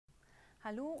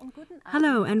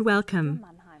Hello and welcome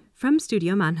from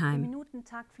Studio Mannheim.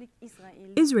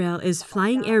 Israel is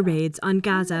flying air raids on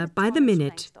Gaza by the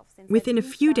minute. Within a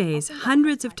few days,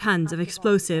 hundreds of tons of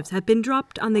explosives have been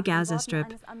dropped on the Gaza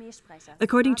Strip.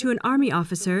 According to an army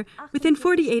officer, within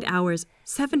 48 hours,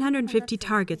 750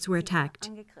 targets were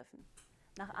attacked.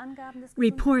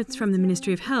 Reports from the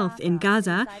Ministry of Health in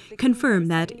Gaza confirm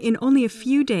that in only a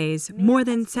few days, more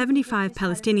than 75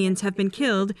 Palestinians have been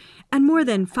killed and more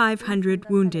than 500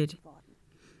 wounded.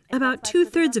 About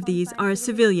two-thirds of these are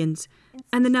civilians,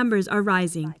 and the numbers are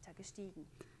rising.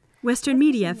 Western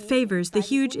media favors the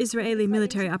huge Israeli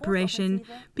military operation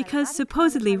because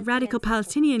supposedly radical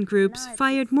Palestinian groups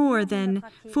fired more than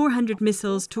 400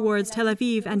 missiles towards Tel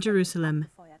Aviv and Jerusalem.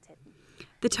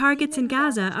 The targets in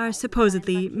Gaza are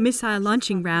supposedly missile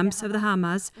launching ramps of the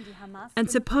Hamas, and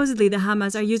supposedly the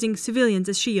Hamas are using civilians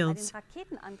as shields.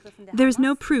 There is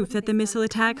no proof that the missile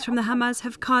attacks from the Hamas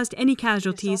have caused any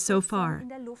casualties so far.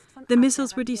 The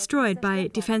missiles were destroyed by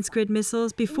defense grid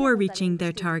missiles before reaching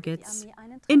their targets.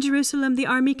 In Jerusalem, the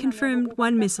army confirmed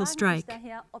one missile strike.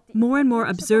 More and more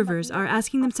observers are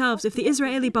asking themselves if the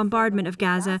Israeli bombardment of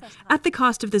Gaza at the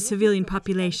cost of the civilian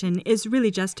population is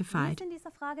really justified.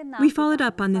 We followed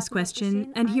up on this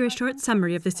question and hear a short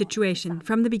summary of the situation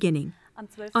from the beginning.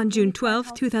 On June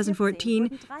 12,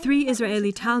 2014, 3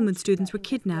 Israeli Talmud students were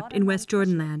kidnapped in West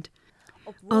Jordanland.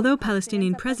 Although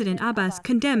Palestinian President Abbas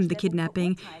condemned the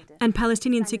kidnapping and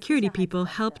Palestinian security people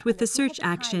helped with the search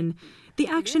action, the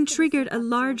action triggered a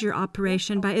larger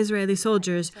operation by Israeli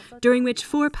soldiers, during which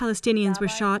 4 Palestinians were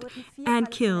shot and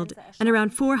killed, and around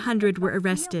 400 were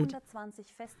arrested,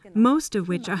 most of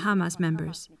which are Hamas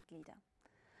members.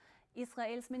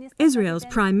 Israel's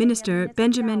Prime Minister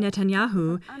Benjamin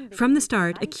Netanyahu, from the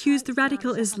start, accused the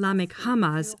radical Islamic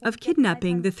Hamas of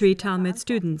kidnapping the 3 Talmud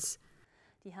students.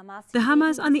 The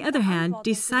Hamas, on the other hand,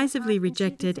 decisively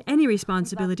rejected any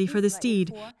responsibility for this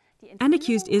deed and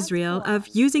accused Israel of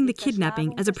using the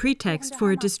kidnapping as a pretext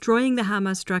for destroying the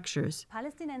Hamas structures.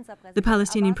 The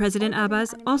Palestinian President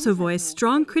Abbas also voiced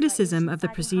strong criticism of the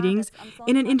proceedings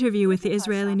in an interview with the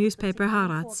Israeli newspaper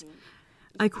Haaretz.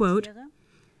 I quote,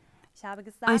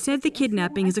 "I said the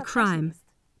kidnapping is a crime,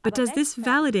 but does this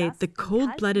validate the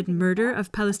cold-blooded murder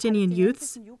of Palestinian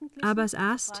youths?" Abbas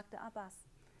asked.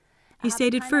 He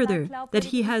stated further that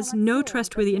he has no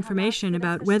trustworthy information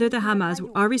about whether the Hamas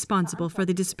are responsible for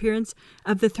the disappearance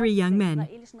of the 3 young men.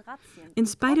 In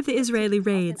spite of the Israeli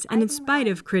raids and in spite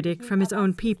of critics from his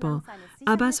own people,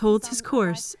 Abbas holds his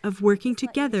course of working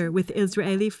together with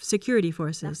Israeli security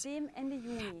forces.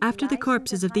 After the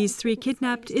corpses of these 3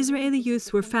 kidnapped Israeli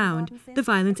youths were found, the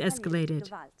violence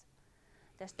escalated.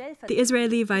 The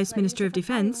Israeli Vice Minister of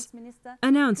Defense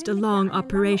announced a long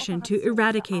operation to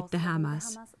eradicate the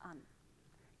Hamas.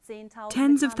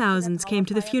 Tens of thousands came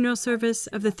to the funeral service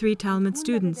of the 3 Talmud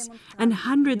students, and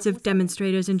hundreds of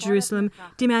demonstrators in Jerusalem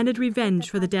demanded revenge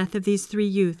for the death of these 3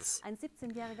 youths.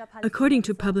 According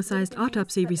to publicized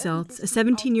autopsy results, a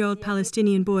 17-year-old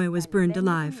Palestinian boy was burned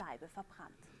alive.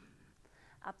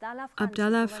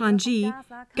 Abdallah Frangi,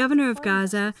 governor of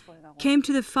Gaza, came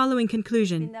to the following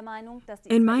conclusion: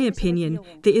 "In my opinion,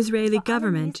 the Israeli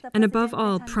government, and above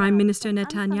all Prime Minister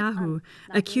Netanyahu,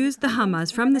 accused the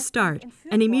Hamas from the start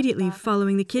and immediately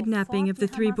following the kidnapping of the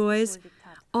 3 boys,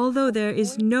 although there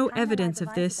is no evidence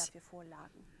of this.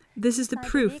 This is the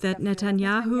proof that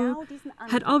Netanyahu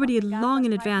had already long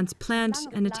in advance planned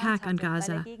an attack on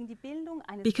Gaza,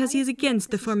 because he is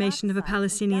against the formation of a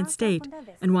Palestinian state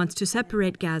and wants to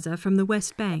separate Gaza from the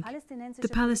West Bank." The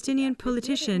Palestinian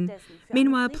politician,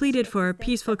 meanwhile, pleaded for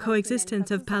peaceful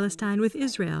coexistence of Palestine with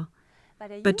Israel.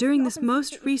 But during this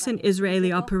most recent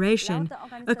Israeli operation,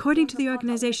 according to the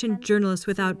organization Journalists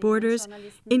Without Borders,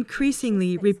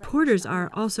 increasingly reporters are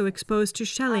also exposed to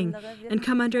shelling and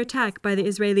come under attack by the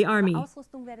Israeli army.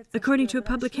 According to a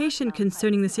publication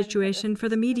concerning the situation for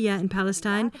the media in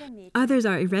Palestine, others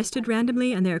are arrested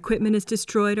randomly and their equipment is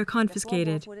destroyed or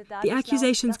confiscated. The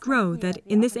accusations grow that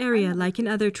in this area, like in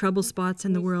other trouble spots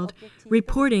in the world,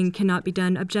 reporting cannot be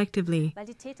done objectively.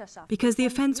 Because the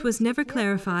offense was never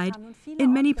clarified,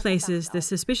 in many places, the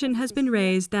suspicion has been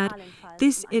raised that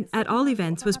this, at all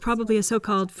events, was probably a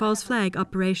so-called false flag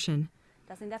operation.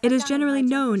 It is generally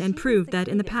known and proved that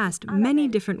in the past, many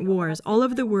different wars all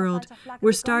over the world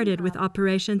were started with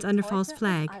operations under false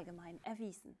flag.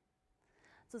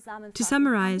 To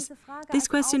summarize, this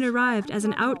question arrived as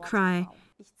an outcry,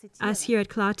 as here at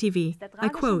Klar TV. I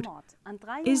quote,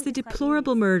 "Is the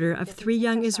deplorable murder of 3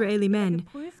 young Israeli men,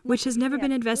 which has never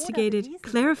been investigated,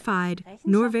 clarified,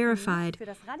 nor verified,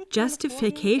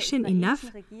 justification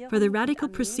enough for the radical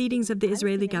proceedings of the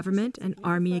Israeli government and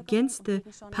army against the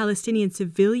Palestinian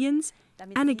civilians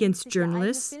and against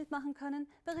journalists.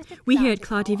 We here at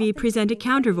Claw TV present a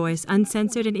counter voice,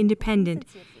 uncensored and independent.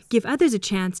 Give others a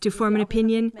chance to form an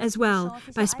opinion as well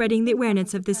by spreading the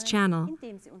awareness of this channel.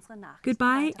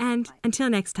 Goodbye, and until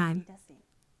next time.